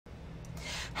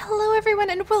Hello everyone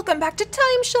and welcome back to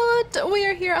Timeshot! We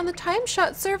are here on the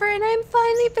Timeshot server and I'm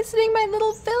finally visiting my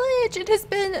little village! It has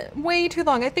been way too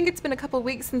long. I think it's been a couple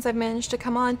weeks since I've managed to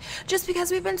come on just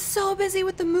because we've been so busy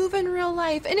with the move in real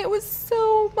life and it was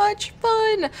so much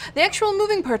fun! The actual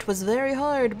moving part was very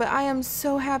hard, but I am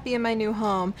so happy in my new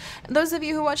home. And those of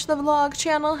you who watch the vlog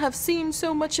channel have seen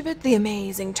so much of it. The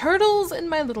amazing turtles in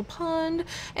my little pond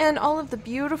and all of the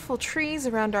beautiful trees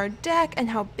around our deck and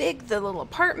how big the little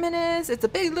apartment is. It's a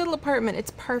big little apartment.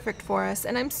 It's perfect for us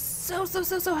and I'm so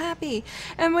happy.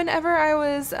 And whenever I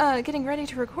was getting ready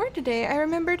to record today, I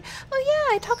remembered, oh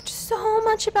yeah, I talked so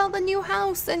much about the new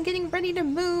house and getting ready to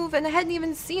move, and I hadn't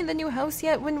even seen the new house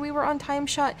yet when we were on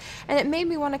Timeshot, and it made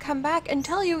me want to come back and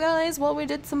tell you guys while we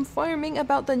did some farming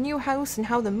about the new house and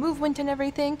how the move went and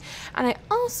everything. And I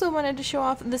also wanted to show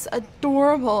off this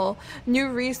adorable new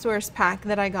resource pack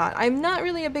that I got. I'm not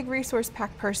really a big resource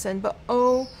pack person, but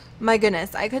oh my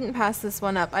goodness, I couldn't pass this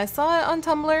one up. I saw it on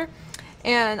Tumblr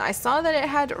and I saw that it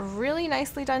had really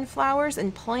nicely done flowers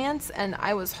and plants and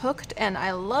I was hooked and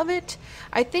I love it.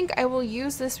 I think I will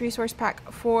use this resource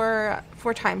pack for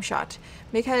Timeshot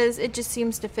because it just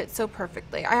seems to fit so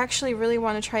perfectly. I actually really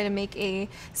want to try to make a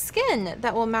skin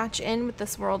that will match in with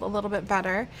this world a little bit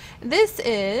better. This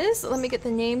is, let me get the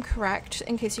name correct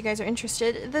in case you guys are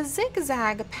interested, the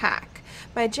Zig-Zag pack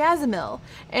by Jazzamil,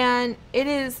 and it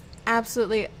is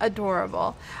absolutely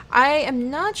adorable. I am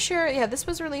not sure, yeah, this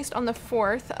was released on the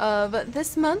 4th of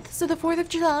this month, so the 4th of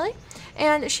July,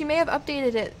 and she may have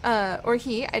updated it, or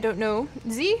he, I don't know,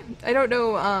 I don't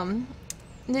know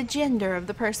the gender of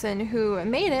the person who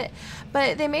made it,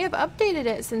 but they may have updated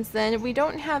it since then. We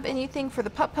don't have anything for the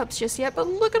pups just yet, but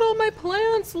look at all my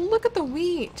plants, look at the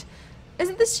wheat.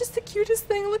 Isn't this just the cutest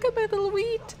thing? Look at my little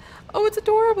wheat. Oh, it's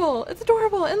adorable. It's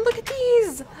adorable. And look at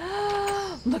these.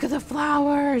 Look at the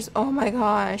flowers. Oh my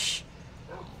gosh.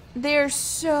 They're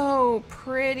so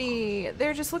pretty.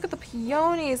 They're just, look at the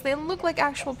peonies. They look like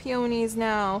actual peonies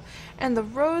now. And the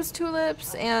rose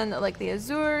tulips and like the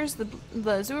azures, the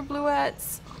azure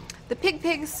bluettes. The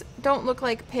pigs don't look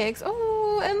like pigs.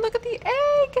 Oh, and look at the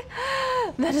egg.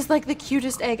 That is like the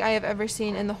cutest egg I have ever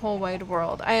seen in the whole wide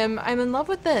world. I'm in love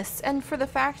with this. And for the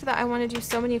fact that I want to do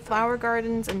so many flower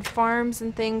gardens and farms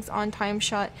and things on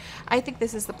Timeshot, I think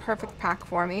this is the perfect pack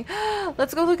for me.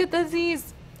 Let's go look at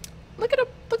these. Look at them.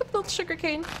 Look at the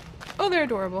sugarcane. Oh, they're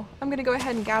adorable. I'm going to go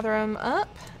ahead and gather them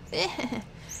up.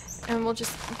 And we'll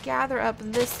just gather up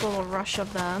this little rush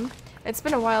of them. It's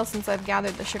been a while since I've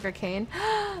gathered the sugarcane.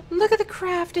 Look at the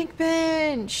crafting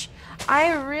bench!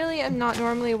 I really am not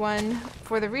normally one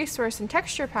for the resource and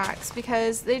texture packs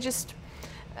because they just...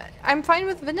 I'm fine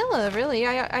with vanilla, really.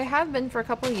 I have been for a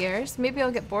couple years. Maybe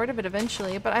I'll get bored of it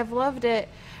eventually, but I've loved it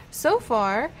so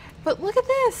far. But look at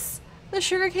this! The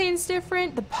sugarcane's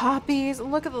different. The poppies.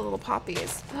 Look at the little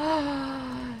poppies.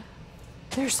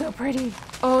 They're so pretty.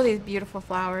 Oh, these beautiful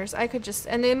flowers. I could just,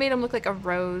 and they made them look like a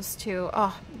rose too.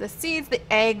 Oh, the seeds, the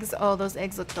eggs. Oh, those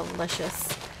eggs look delicious.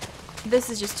 This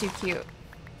is just too cute.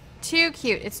 Too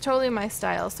cute. It's totally my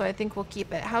style, so I think we'll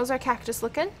keep it. How's our cactus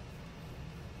looking?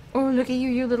 Oh, look at you,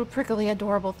 you little prickly,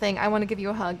 adorable thing. I want to give you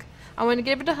a hug. I want to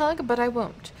give it a hug, but I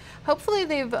won't. Hopefully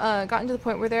they've gotten to the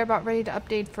point where they're about ready to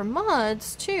update for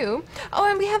mods, too. Oh,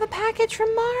 and we have a package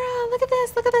from Mara. Look at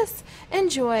this, look at this.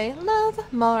 Enjoy.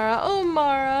 Love, Mara. Oh,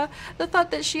 Mara. The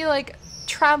thought that she, like,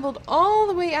 traveled all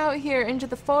the way out here into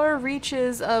the far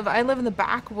reaches of... I live in the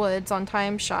backwoods on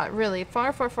Timeshot, really.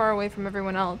 Far away from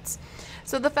everyone else.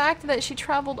 So the fact that she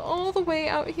traveled all the way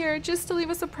out here just to leave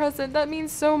us a present, that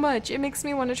means so much. It makes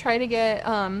me want to try to get,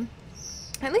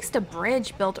 at least a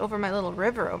bridge built over my little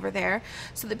river over there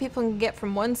so that people can get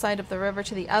from one side of the river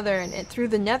to the other and through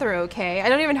the nether okay. I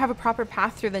don't even have a proper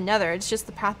path through the nether. It's just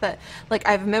the path that like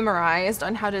I've memorized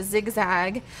on how to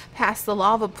zigzag past the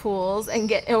lava pools and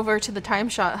get over to the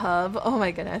Timeshot hub. Oh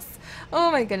my goodness. Oh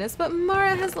my goodness. But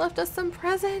Mara has left us some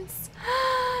presents.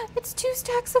 It's 2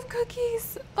 stacks of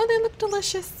cookies. Oh, they look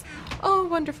delicious. Oh,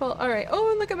 wonderful. All right. Oh,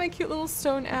 and look at my cute little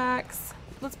stone axe.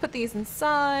 Let's put these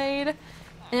inside.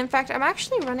 And in fact, I'm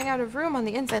actually running out of room on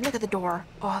the inside. Look at the door.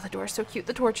 Oh, the door is so cute.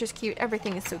 The torch is cute.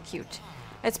 Everything is so cute.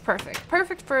 It's perfect.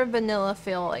 Perfect for a vanilla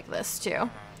feel like this, too.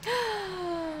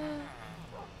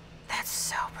 That's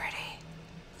so pretty.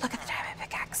 Look at the diamond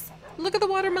pickaxe. Look at the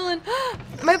watermelon.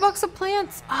 My box of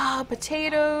plants. Ah,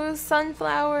 potatoes,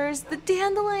 sunflowers. The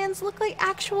dandelions look like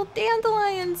actual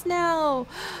dandelions now.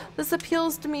 This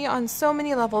appeals to me on so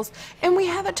many levels. And we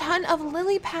have a ton of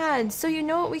lily pads. So you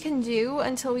know what we can do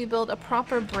until we build a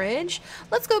proper bridge?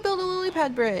 Let's go build a lily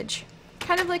pad bridge.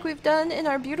 Kind of like we've done in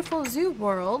our beautiful zoo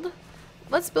world.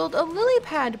 Let's build a lily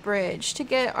pad bridge to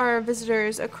get our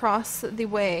visitors across the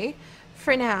way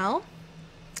for now.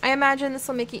 I imagine this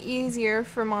will make it easier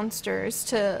for monsters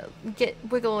to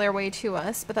wiggle their way to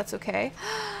us, but that's okay.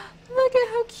 Look at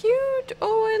how cute!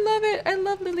 Oh, I love it! I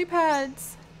love lily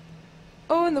pads!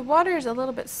 Oh, and the water is a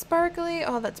little bit sparkly.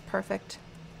 Oh, that's perfect.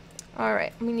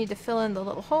 Alright, we need to fill in the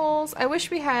little holes. I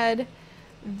wish we had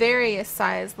various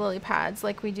size lily pads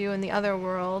like we do in the other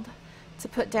world to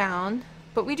put down,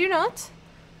 but we do not.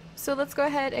 So let's go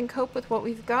ahead and cope with what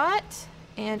we've got.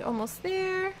 And almost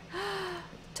there.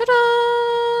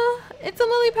 Ta-da! It's a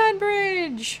lily pad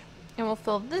bridge! And we'll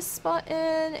fill this spot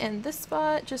in and this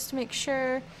spot just to make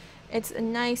sure it's a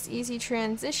nice, easy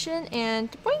transition.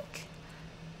 And boink!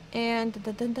 And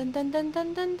dun dun dun dun dun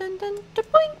dun dun dun dun dun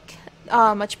boink!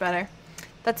 Ah, much better.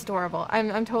 That's adorable.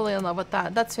 I'm totally in love with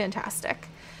that. That's fantastic.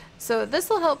 So this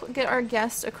will help get our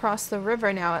guest across the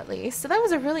river now at least. So that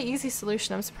was a really easy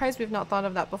solution. I'm surprised we've not thought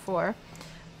of that before.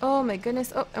 Oh my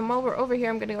goodness. Oh, and while we're over here,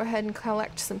 I'm going to go ahead and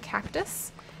collect some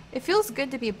cactus. It feels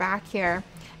good to be back here.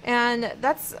 And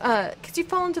that's because you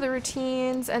fall into the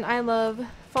routines, and I love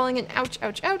falling in. Ouch,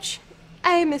 ouch, ouch.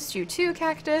 I missed you too,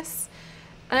 cactus.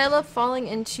 And I love falling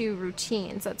into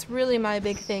routines. That's really my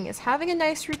big thing, is having a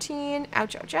nice routine.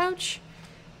 Ouch, ouch, ouch.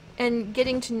 And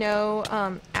getting to know,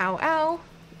 ow, ow.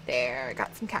 There, I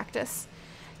got some cactus.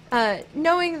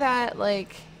 Knowing that,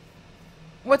 like,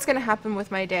 what's going to happen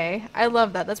with my day. I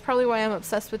love that. That's probably why I'm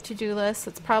obsessed with to-do lists.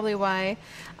 That's probably why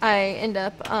I end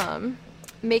up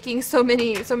making so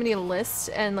many lists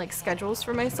and like schedules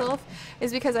for myself,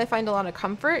 is because I find a lot of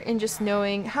comfort in just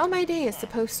knowing how my day is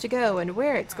supposed to go and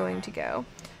where it's going to go.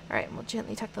 Alright, we'll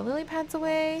gently tuck the lily pads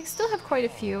away. Still have quite a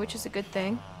few, which is a good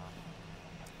thing.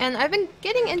 And I've been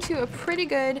getting into a pretty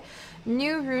good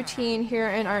new routine here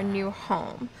in our new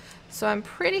home. So I'm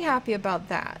pretty happy about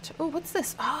that. Oh, what's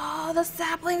this? Oh, the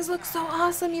saplings look so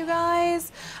awesome, you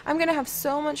guys. I'm gonna have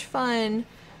so much fun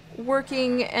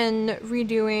working and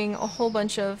redoing a whole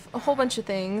bunch of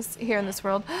things here in this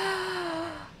world.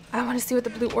 I want to see what the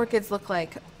blue orchids look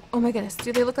like. Oh my goodness,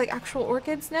 do they look like actual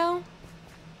orchids now?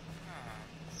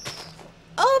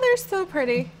 Oh, they're so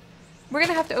pretty. We're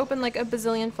gonna have to open like a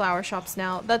bazillion flower shops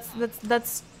now.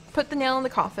 That's put the nail in the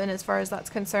coffin as far as that's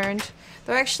concerned.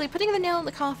 Though actually putting the nail in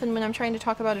the coffin when I'm trying to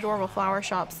talk about adorable flower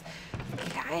shops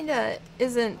kinda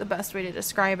isn't the best way to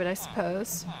describe it, I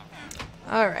suppose.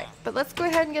 Alright, but let's go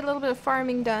ahead and get a little bit of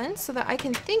farming done so that I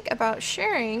can think about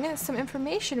sharing some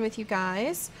information with you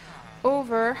guys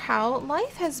over how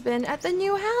life has been at the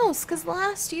new house. Because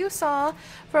last you saw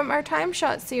from our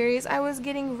Timeshot series, I was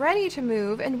getting ready to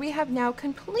move, and we have now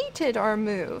completed our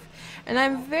move. And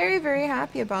I'm very, very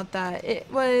happy about that. It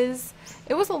was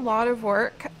a lot of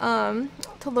work to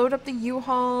load up the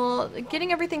U-Haul.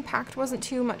 Getting everything packed wasn't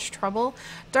too much trouble.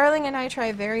 Darling and I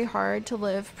try very hard to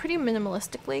live pretty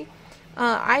minimalistically.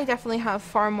 I definitely have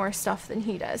far more stuff than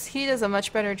he does. He does a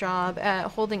much better job at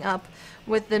holding up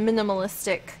with the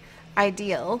minimalistic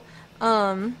ideal.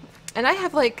 And I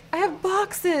have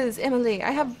boxes, Emily.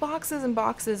 I have boxes and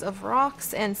boxes of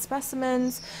rocks and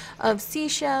specimens of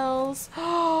seashells.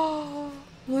 Oh,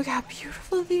 look how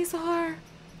beautiful these are.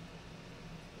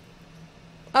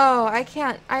 Oh, I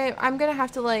can't. I'm gonna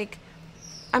have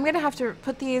to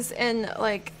put these in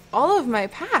like all of my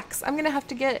packs. I'm gonna have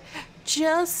to get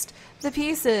just the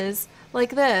pieces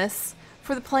like this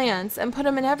for the plants and put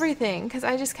them in everything, because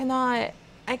I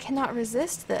cannot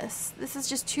resist this. This is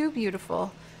just too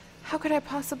beautiful. How could I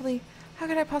possibly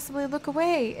look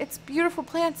away? It's beautiful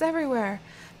plants everywhere.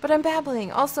 But I'm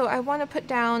babbling. Also, I want to put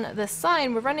down the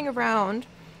sign. We're running around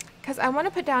because I want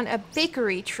to put down a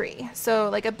bakery tree. So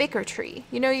like a baker tree.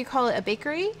 You know, you call it a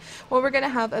bakery? Well, we're going to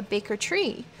have a baker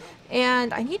tree.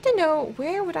 And I need to know,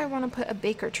 where would I want to put a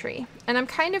baker tree? And I'm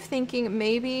kind of thinking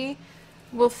maybe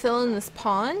we'll fill in this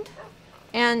pond,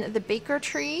 and the baker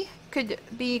tree could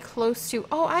be close to,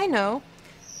 oh, I know.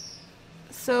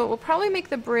 So we'll probably make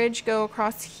the bridge go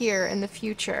across here in the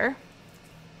future.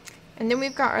 And then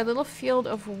we've got our little field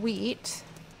of wheat.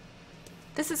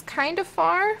 This is kind of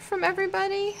far from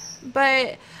everybody,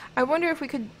 but I wonder if we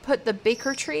could put the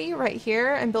baker tree right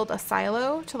here and build a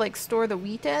silo to like store the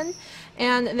wheat in.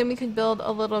 And then we could build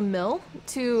a little mill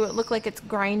to look like it's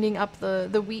grinding up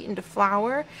the wheat into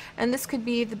flour. And this could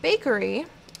be the bakery.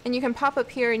 And you can pop up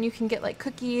here and you can get like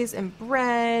cookies and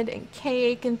bread and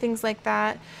cake and things like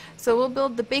that. So we'll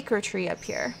build the baker tree up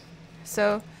here.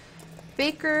 So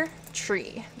baker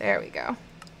tree, there we go.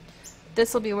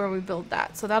 This will be where we build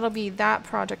that. So that'll be that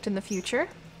project in the future.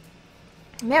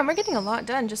 Man, we're getting a lot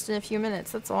done just in a few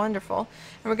minutes. That's wonderful.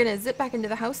 And we're going to zip back into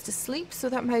the house to sleep so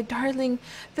that my darling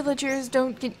villagers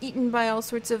don't get eaten by all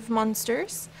sorts of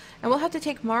monsters. And we'll have to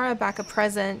take Mara back a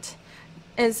present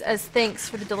as thanks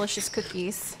for the delicious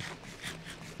cookies.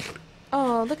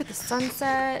 Oh, look at the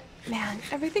sunset. Man,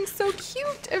 everything's so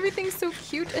cute. Everything's so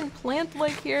cute and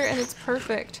plant-like here, and it's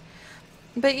perfect.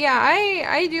 But yeah,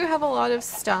 I do have a lot of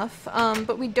stuff,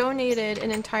 but we donated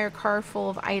an entire car full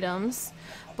of items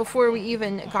before we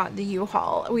even got the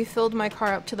U-Haul. We filled my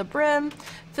car up to the brim,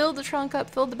 filled the trunk up,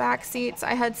 filled the back seats.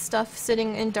 I had stuff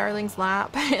sitting in Darling's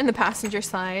lap in the passenger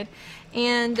side,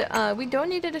 and we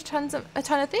donated a ton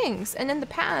of things. And in the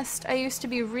past, I used to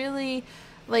be really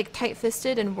like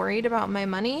tight-fisted and worried about my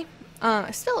money.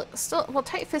 Still, well,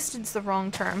 tight-fisted's the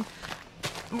wrong term.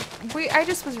 I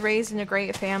just was raised in a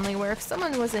great family where if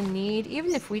someone was in need,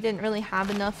 even if we didn't really have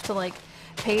enough to like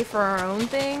pay for our own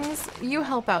things, you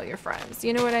help out your friends.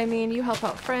 You know what I mean? You help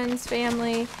out friends,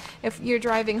 family. If you're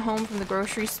driving home from the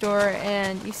grocery store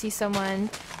and you see someone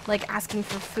like asking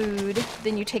for food,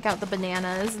 then you take out the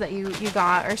bananas that you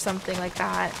got or something like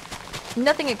that.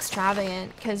 Nothing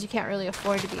extravagant, because you can't really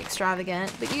afford to be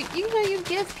extravagant, but you know, you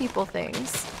give people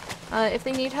things if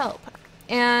they need help.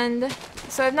 And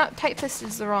so I'm not tight-fisted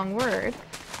is the wrong word,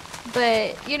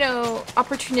 but you know,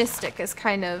 opportunistic is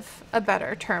kind of a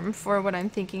better term for what I'm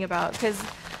thinking about, because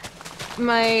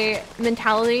my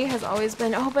mentality has always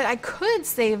been, oh, but I could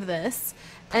save this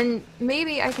and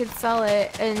maybe I could sell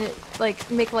it and like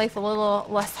make life a little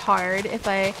less hard if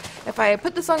I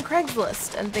put this on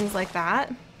Craigslist and things like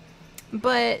that.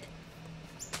 But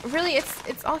really,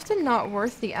 it's often not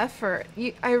worth the effort.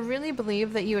 I really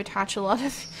believe that you attach a lot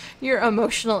of your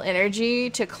emotional energy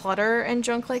to clutter and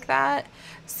junk like that.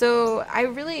 So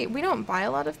we don't buy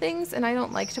a lot of things, and I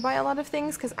don't like to buy a lot of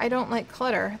things because I don't like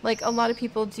clutter. Like a lot of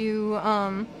people do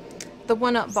the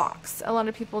one-up box. A lot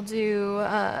of people do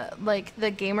like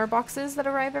the gamer boxes that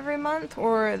arrive every month,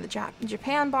 or the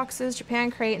Japan boxes,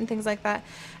 Japan crate, and things like that.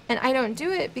 And I don't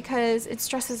do it because it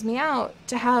stresses me out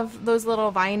to have those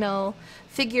little vinyl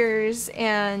figures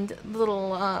and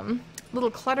little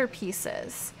clutter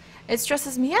pieces. It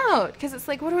stresses me out because it's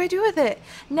like, what do I do with it?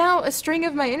 Now a string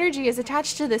of my energy is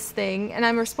attached to this thing and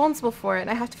I'm responsible for it and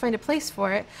I have to find a place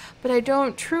for it, but I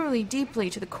don't truly deeply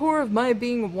to the core of my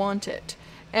being want it.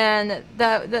 And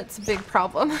that's a big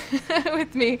problem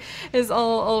with me, is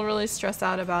I'll really stress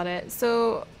out about it.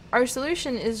 So our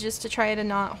solution is just to try to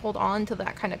not hold on to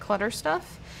that kind of clutter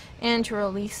stuff and to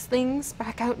release things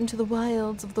back out into the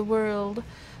wilds of the world.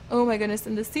 Oh my goodness,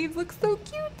 and the seeds look so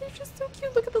cute. They're just so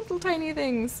cute. Look at the little tiny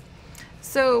things.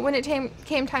 So when it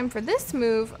came time for this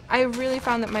move, I really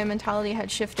found that my mentality had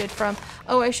shifted from,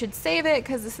 oh, I should save it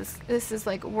because this is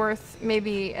like worth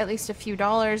maybe at least a few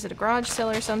dollars at a garage sale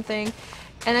or something.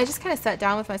 And I just kind of sat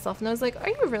down with myself and I was like, are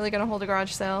you really going to hold a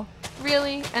garage sale?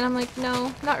 Really? And I'm like,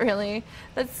 no, not really.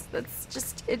 That's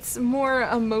just, it's more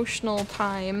emotional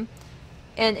time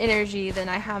and energy than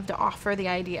I have to offer the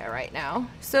idea right now.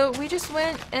 So we just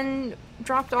went and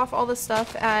dropped off all the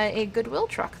stuff at a Goodwill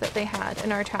truck that they had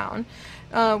in our town,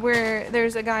 where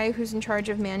there's a guy who's in charge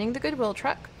of manning the Goodwill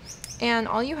truck, and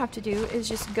all you have to do is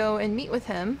just go and meet with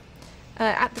him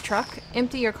at the truck,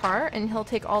 empty your car, and he'll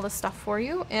take all the stuff for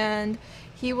you, and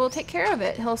he will take care of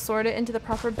it. He'll sort it into the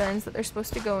proper bins that they're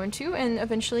supposed to go into, and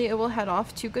eventually it will head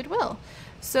off to Goodwill.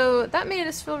 So that made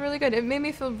us feel really good. It made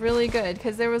me feel really good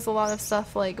because there was a lot of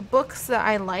stuff like books that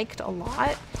I liked a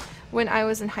lot when I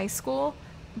was in high school,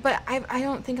 but I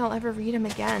don't think I'll ever read them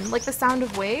again. Like The Sound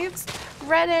of Waves,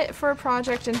 read it for a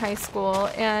project in high school,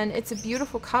 and it's a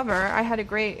beautiful cover. I had a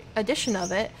great edition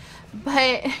of it,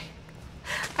 but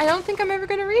I don't think I'm ever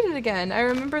going to read it again. I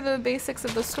remember the basics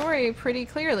of the story pretty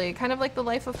clearly, kind of like The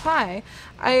Life of Pi.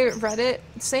 I read it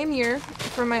same year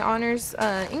for my honors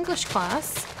English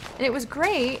class, and it was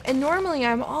great. And normally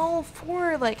I'm all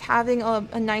for like having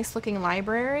a nice looking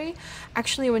library.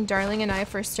 Actually, when Darling and I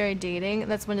first started dating,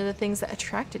 that's one of the things that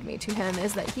attracted me to him,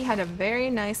 is that he had a very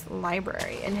nice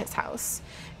library in his house.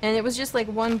 And it was just like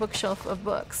one bookshelf of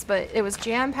books, but it was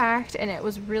jam-packed and it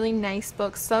was really nice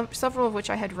books, several of which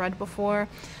I had read before.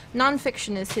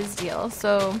 Nonfiction is his deal,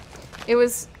 so it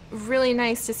was really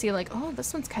nice to see like, oh,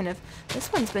 this one's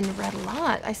been read a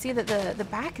lot. I see that the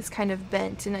back is kind of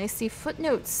bent, and I see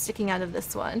footnotes sticking out of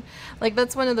this one. Like,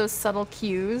 that's one of those subtle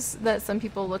cues that some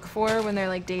people look for when they're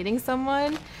like dating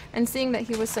someone, and seeing that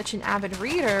he was such an avid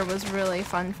reader was really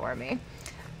fun for me.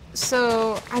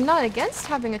 So I'm not against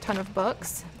having a ton of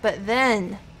books, but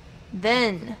then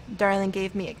Darling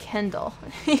gave me a Kindle.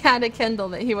 He had a Kindle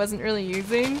that he wasn't really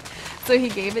using, so he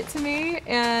gave it to me,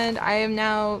 and I am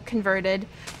now converted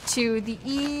to the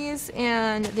ease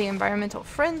and the environmental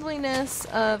friendliness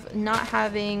of not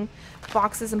having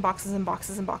boxes and boxes and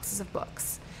boxes and boxes of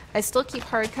books. I still keep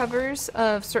hardcovers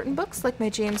of certain books, like my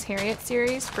James Herriot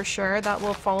series, for sure. That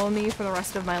will follow me for the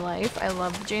rest of my life. I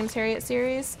love the James Herriot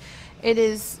series. it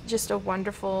is just a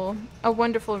wonderful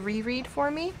reread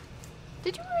for me.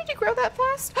 Did you already grow that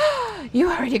fast? You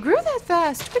already grew that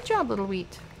fast. Good job, little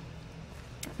wheat.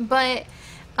 But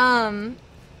I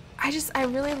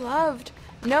really loved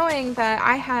knowing that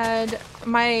I had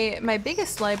my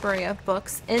biggest library of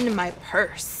books in my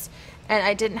purse, and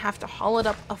I didn't have to haul it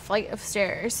up a flight of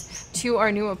stairs to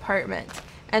our new apartment,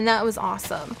 and that was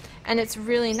awesome. And it's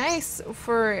really nice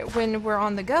for when we're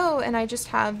on the go and I just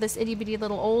have this itty bitty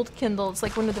little old Kindle. It's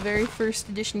like one of the very first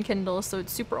edition Kindles, so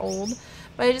it's super old.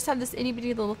 But I just have this itty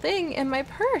bitty little thing in my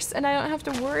purse, and I don't have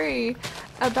to worry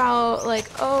about like,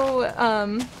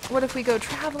 oh, what if we go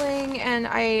traveling and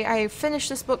I finish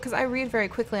this book, because I read very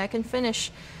quickly. I can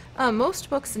finish most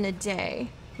books in a day.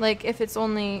 Like if it's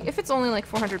only like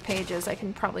 400 pages, I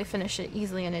can probably finish it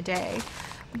easily in a day.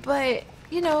 But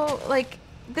you know, like,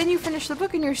 then you finish the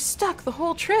book and you're stuck the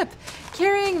whole trip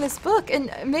carrying this book. And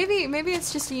maybe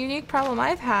it's just a unique problem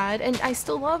I've had, and I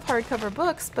still love hardcover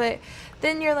books, but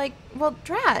then you're like, well,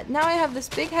 drat, now I have this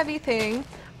big heavy thing.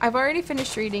 I've already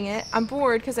finished reading it. I'm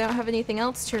bored because I don't have anything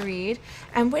else to read.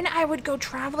 And when I would go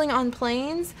traveling on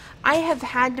planes, I have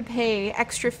had to pay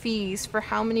extra fees for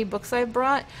how many books I've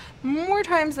brought, more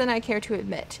times than I care to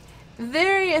admit.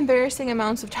 Very embarrassing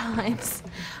amounts of times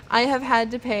I have had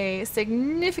to pay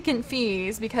significant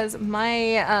fees because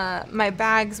my my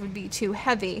bags would be too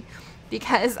heavy,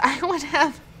 because I would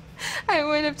have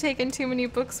taken too many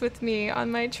books with me on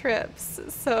my trips.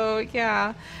 So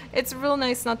yeah, it's real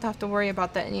nice not to have to worry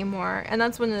about that anymore. And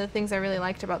that's one of the things I really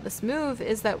liked about this move,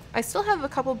 is that I still have a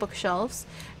couple bookshelves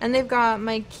and they've got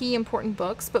my key important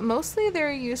books, but mostly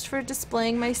they're used for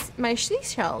displaying my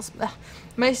seashells.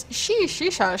 My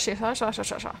seashells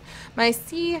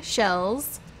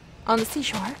on the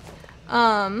seashore.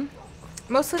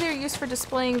 Mostly they're used for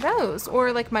displaying those,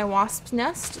 or like my wasp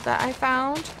nest that I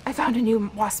found. I found a new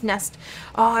wasp nest.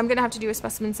 Oh, I'm gonna have to do a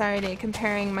specimen Saturday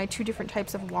comparing my 2 different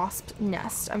types of wasp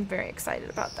nest. I'm very excited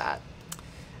about that.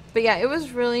 But yeah, it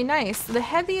was really nice. The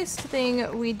heaviest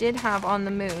thing we did have on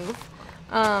the move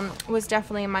was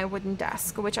definitely my wooden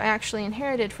desk, which I actually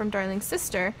inherited from Darling's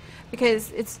sister,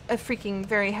 because it's a freaking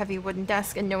very heavy wooden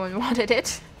desk and no one wanted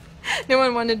it. No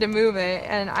one wanted to move it,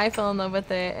 and I fell in love with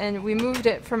it, and we moved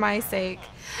it for my sake.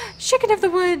 Chicken of the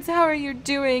woods, how are you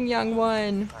doing, young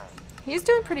one? He's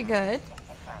doing pretty good.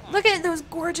 Look at those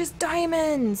gorgeous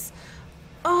diamonds.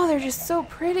 Oh, they're just so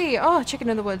pretty. Oh, chicken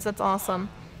of the woods, that's awesome.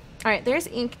 Alright, there's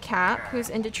Ink Cap,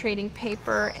 who's into trading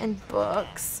paper and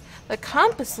books. The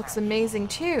compass looks amazing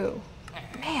too.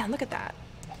 Man, look at that.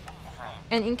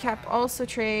 And Ink Cap also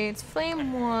trades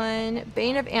Flame 1,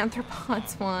 Bane of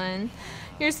Anthropods 1.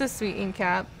 Here's the sweet Ink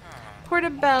Cap.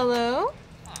 Portobello,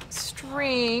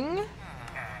 string,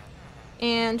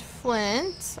 and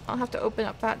flint. I'll have to open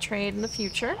up that trade in the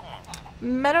future.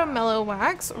 Meadow Mellow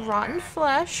Wax, rotten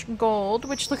flesh, gold,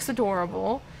 which looks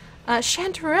adorable.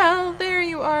 Chanterelle, there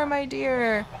you are, my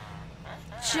dear.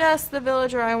 Just the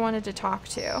villager I wanted to talk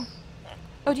to.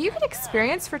 Oh, do you get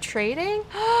experience for trading?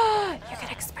 You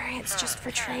get experience just for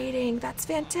trading. That's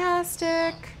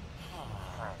fantastic.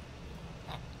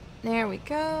 There we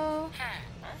go.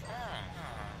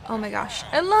 Oh my gosh,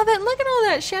 I love it. Look at all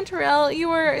that. Chanterelle,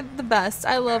 you are the best.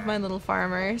 I love my little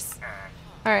farmers.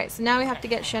 Alright, so now we have to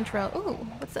get Chanterelle. Ooh,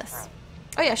 what's this?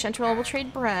 Oh yeah, Chanterelle will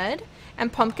trade bread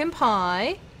and pumpkin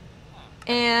pie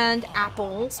and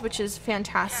apples, which is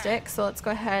fantastic. So let's go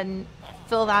ahead and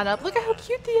fill that up. Look at how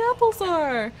cute the apples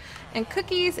are. And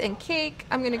cookies and cake.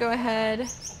 I'm going to go ahead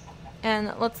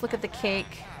and let's look at the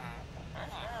cake.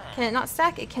 Can it not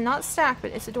stack? It cannot stack,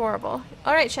 but it's adorable.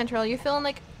 Alright, Chanterelle, you feeling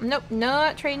like... Nope,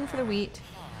 not trading for the wheat.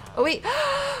 Oh, wait.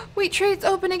 Wheat trade's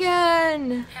open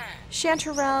again!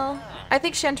 Chanterelle. I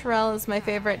think Chanterelle is my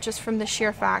favorite, just from the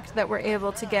sheer fact that we're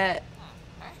able to get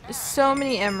so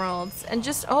many emeralds. And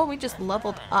just... Oh, we just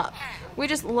leveled up. We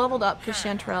just leveled up because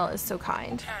Chanterelle is so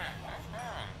kind.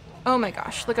 Oh my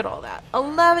gosh, look at all that.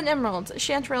 11 emeralds.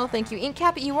 Chanterelle, thank you.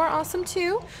 Inkcap, you are awesome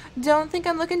too. Don't think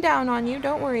I'm looking down on you.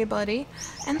 Don't worry, buddy.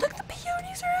 And look, the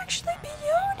peonies are actually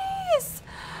peonies!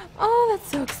 Oh,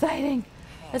 that's so exciting.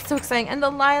 That's so exciting. And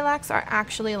the lilacs are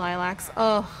actually lilacs.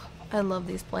 Oh, I love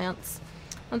these plants.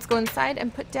 Let's go inside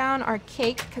and put down our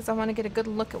cake, because I want to get a good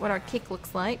look at what our cake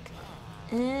looks like.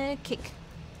 Cake.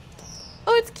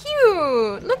 Oh, it's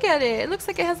cute! Look at it. It looks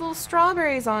like it has little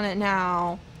strawberries on it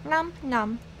now. Nom,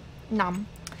 nom. Nom.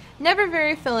 Never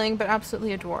very filling, but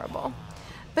absolutely adorable.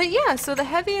 But yeah, so the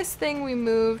heaviest thing we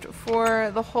moved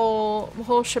for the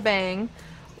whole shebang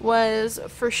was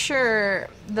for sure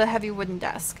the heavy wooden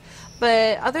desk.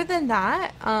 But other than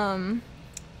that,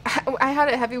 I had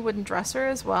a heavy wooden dresser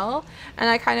as well, and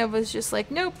I kind of was just like,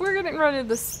 nope, we're getting rid of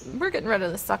this. We're getting rid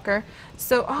of this sucker.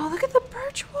 So, oh, look at the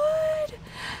birch wood.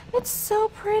 It's so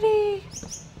pretty.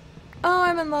 Oh,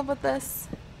 I'm in love with this.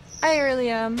 I really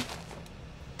am.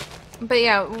 But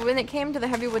yeah, when it came to the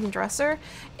heavy wooden dresser,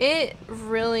 it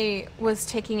really was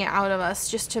taking it out of us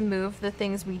just to move the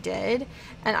things we did.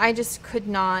 And I just could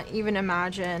not even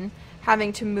imagine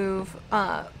having to move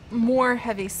more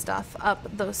heavy stuff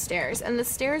up those stairs. And the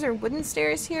stairs are wooden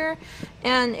stairs here,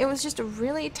 and it was just a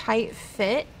really tight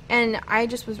fit, and I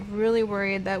just was really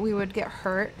worried that we would get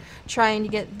hurt trying to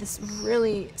get this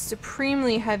really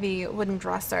supremely heavy wooden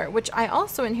dresser, which I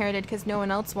also inherited because no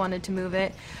one else wanted to move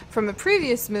it from a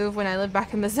previous move when I lived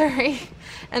back in Missouri.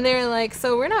 And they were like,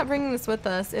 so we're not bringing this with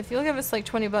us. If you'll give us like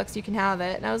 20 bucks, you can have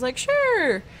it. And I was like,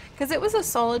 sure, because it was a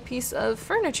solid piece of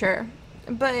furniture.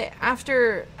 But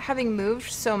after having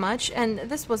moved so much, and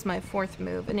this was my 4th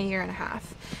move in a year and a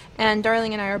half, and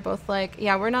Darling and I are both like,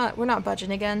 yeah, we're not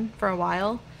budging again for a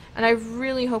while. And I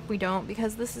really hope we don't,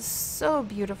 because this is so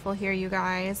beautiful here, you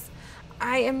guys.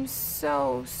 I am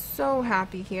so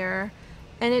happy here,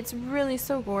 and it's really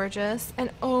so gorgeous.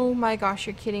 And oh my gosh,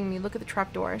 you're kidding me, look at the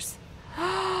trapdoors.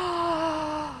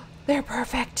 They're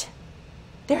perfect.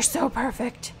 They're so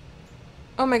perfect.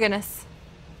 Oh my goodness.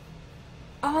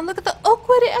 Oh, and look at the oak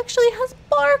wood. It actually has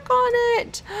bark on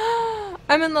it.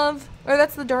 I'm in love. Or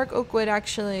that's the dark oak wood,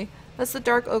 actually. That's the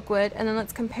dark oak wood. And then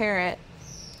let's compare it.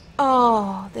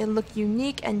 Oh, they look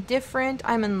unique and different.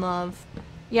 I'm in love.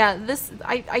 Yeah, this,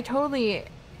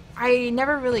 I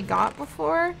never really got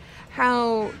before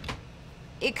how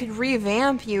it could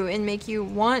revamp you and make you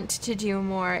want to do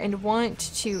more and want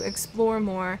to explore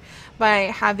more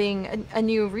by having a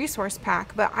new resource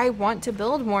pack. But I want to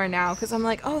build more now because I'm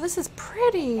like, oh, this is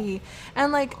pretty.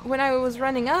 And like when I was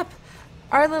running up,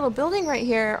 our little building right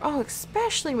here, oh,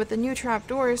 especially with the new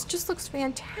trapdoors, just looks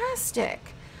fantastic.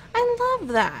 I love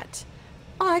that.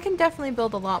 Oh, I can definitely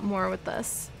build a lot more with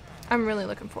this. I'm really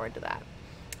looking forward to that.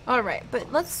 Alright,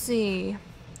 but let's see.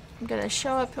 I'm gonna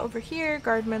show up over here,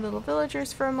 guard my little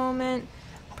villagers for a moment,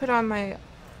 put on my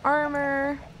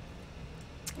armor,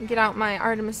 get out my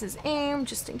Artemis's aim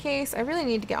just in case. I really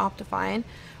need to get Optifine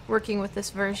working with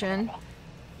this version.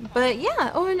 But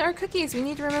yeah, oh, and our cookies. We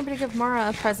need to remember to give Mara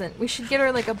a present. We should get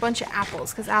her like a bunch of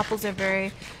apples because apples are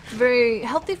very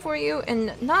healthy for you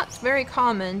and not very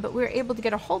common, but we're able to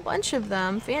get a whole bunch of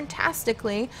them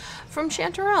fantastically from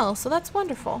Chanterelle, so that's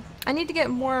wonderful. I need to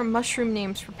get more mushroom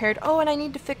names prepared. Oh, and I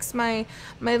need to fix my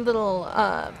little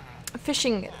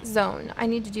fishing zone. I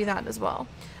need to do that as well.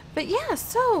 But yeah,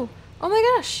 so, oh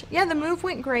my gosh. Yeah, the move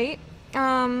went great.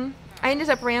 I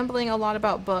ended up rambling a lot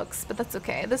about books, but that's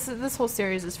okay. This whole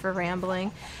series is for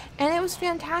rambling. And it was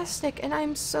fantastic, and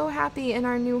I'm so happy in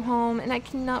our new home, and I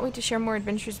cannot wait to share more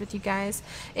adventures with you guys.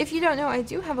 If you don't know, I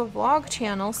do have a vlog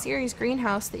channel, Seri's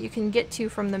Greenhouse, that you can get to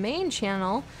from the main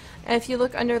channel. If you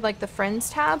look under like the Friends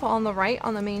tab on the right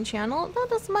on the main channel,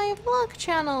 that is my vlog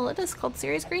channel. It is called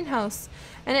Seri's Greenhouse.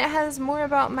 And it has more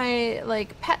about my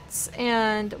like pets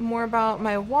and more about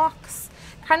my walks.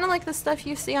 Kind of like the stuff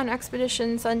you see on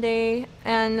Expedition Sunday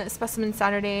and Specimen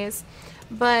Saturdays,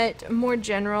 but more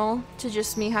general to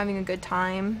just me having a good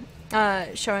time,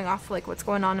 showing off like what's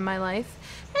going on in my life.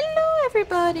 Hello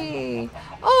everybody!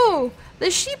 Oh, the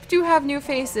sheep do have new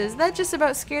faces. That just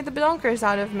about scared the bonkers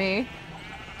out of me.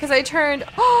 Because I turned,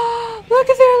 oh, look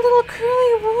at their little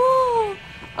curly wool!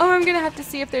 Oh, I'm gonna have to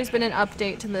see if there's been an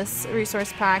update to this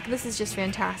resource pack. This is just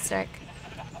fantastic.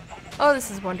 Oh,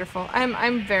 this is wonderful.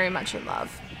 I'm very much in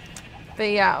love. But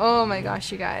yeah, oh my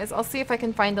gosh, you guys. I'll see if I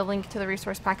can find a link to the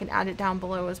resource pack and add it down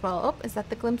below as well. Oh, is that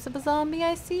the glimpse of a zombie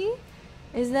I see?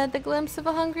 Is that the glimpse of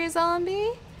a hungry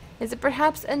zombie? Is it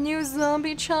perhaps a new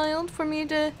zombie child for me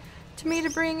to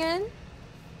bring in?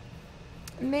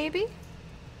 Maybe?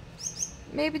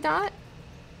 Maybe not?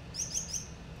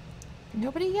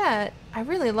 Nobody yet. I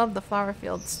really love the flower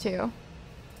fields too.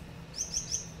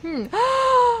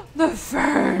 The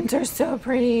ferns are so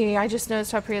pretty. I just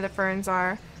noticed how pretty the ferns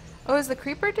are. Oh, is the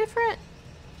creeper different?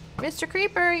 Mr.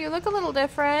 Creeper, you look a little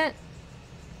different.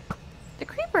 The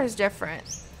creeper is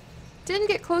different. Didn't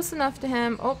get close enough to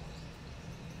him. Oh,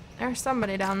 there's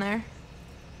somebody down there.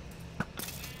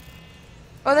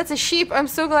 Oh, that's a sheep. I'm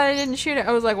so glad I didn't shoot it.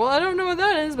 I was like, well, I don't know what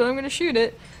that is, but I'm going to shoot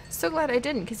it. So glad I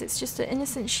didn't, because it's just an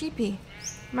innocent sheepy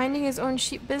minding his own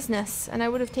sheep business, and I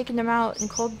would have taken him out in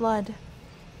cold blood.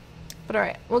 But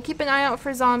alright, we'll keep an eye out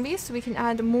for zombies so we can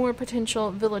add more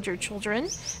potential villager children.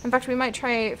 In fact, we might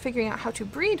try figuring out how to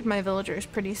breed my villagers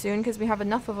pretty soon because we have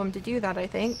enough of them to do that, I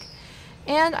think.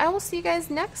 And I will see you guys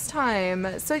next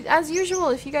time. So as usual,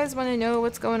 if you guys want to know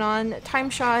what's going on,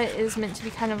 Timeshot is meant to be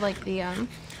kind of like the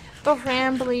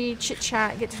rambly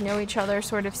chit-chat, get to know each other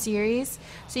sort of series.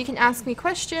 So you can ask me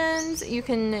questions, you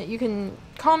can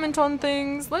comment on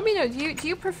things. Let me know, do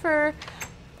you prefer,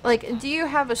 like, do you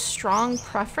have a strong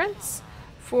preference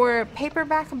for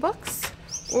paperback books,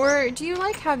 or do you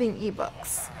like having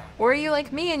ebooks? Or are you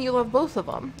like me and you love both of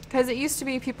them? Because it used to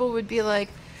be people would be like,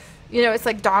 you know, it's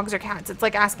like dogs or cats. It's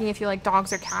like asking if you like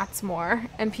dogs or cats more,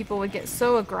 and people would get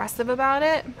so aggressive about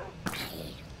it.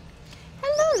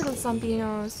 Hello, little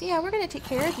zombinos. Yeah, we're gonna take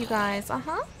care of you guys.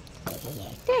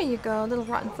 There you go, little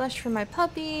rotten flesh for my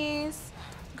puppies.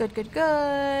 Good, good,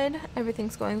 good.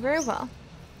 Everything's going very well.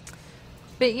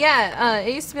 But yeah,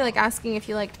 it used to be like asking if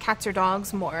you liked cats or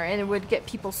dogs more, and it would get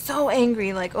people so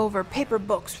angry, like over paper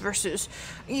books versus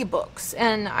ebooks.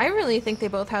 And I really think they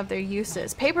both have their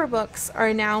uses. Paper books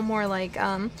are now more like,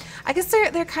 I guess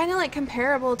they're kind of like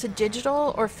comparable to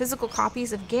digital or physical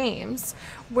copies of games,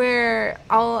 where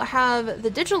I'll have the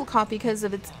digital copy because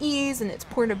of its ease and its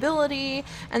portability,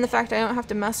 and the fact I don't have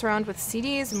to mess around with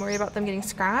CDs and worry about them getting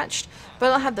scratched.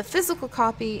 But I'll have the physical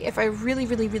copy if I really,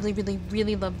 really, really, really,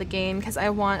 really love the game, because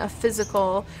I want a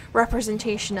physical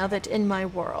representation of it in my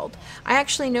world. I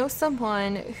actually know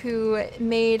someone who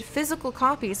made physical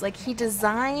copies, like he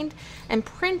designed and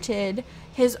printed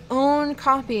his own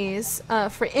copies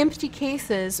for empty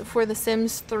cases for the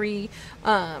Sims 3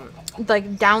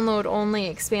 like download only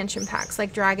expansion packs,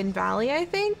 like Dragon Valley. I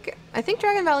think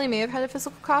Dragon Valley may have had a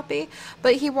physical copy,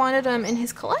 but he wanted them in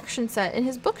his collection set in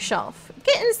his bookshelf.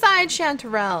 Get inside,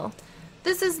 Chanterelle.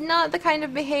 This is not the kind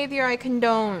of behavior I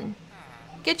condone.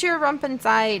 Get your rump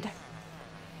inside.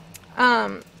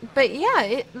 But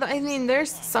yeah, I mean, there's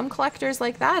some collectors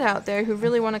like that out there who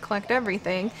really want to collect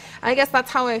everything. I guess that's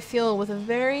how I feel with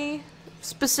very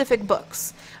specific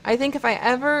books. I think if I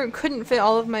ever couldn't fit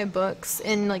all of my books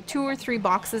in like 2 or 3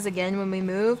 boxes again when we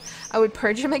move, I would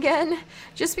purge them again,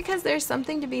 just because there's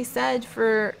something to be said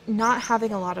for not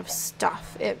having a lot of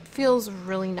stuff. It feels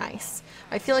really nice.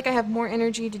 I feel like I have more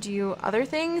energy to do other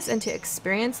things and to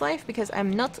experience life because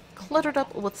I'm not cluttered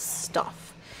up with stuff.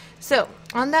 So,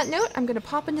 on that note, I'm going to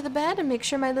pop into the bed and make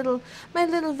sure my little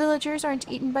villagers aren't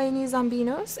eaten by any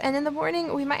zombinos. And in the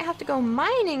morning, we might have to go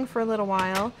mining for a little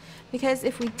while, because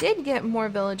if we did get more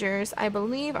villagers, I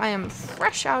believe I am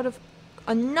fresh out of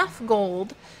enough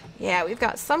gold. Yeah, we've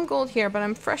got some gold here, but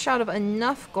I'm fresh out of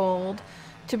enough gold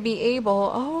to be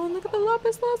able, oh, look at the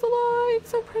lapis lazuli,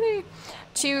 it's so pretty,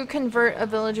 to convert a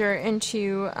villager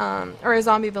into, or a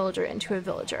zombie villager into a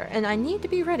villager. And I need to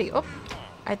be ready. Oh,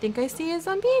 I think I see a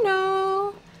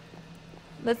zombino.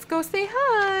 Let's go say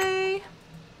hi.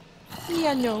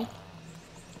 Yeah, no.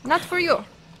 Not for you.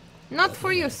 Not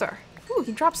for you, sir. Ooh,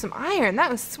 he dropped some iron.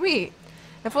 That was sweet.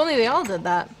 If only they all did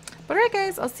that. But alright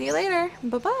guys, I'll see you later.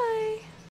 Bye-bye.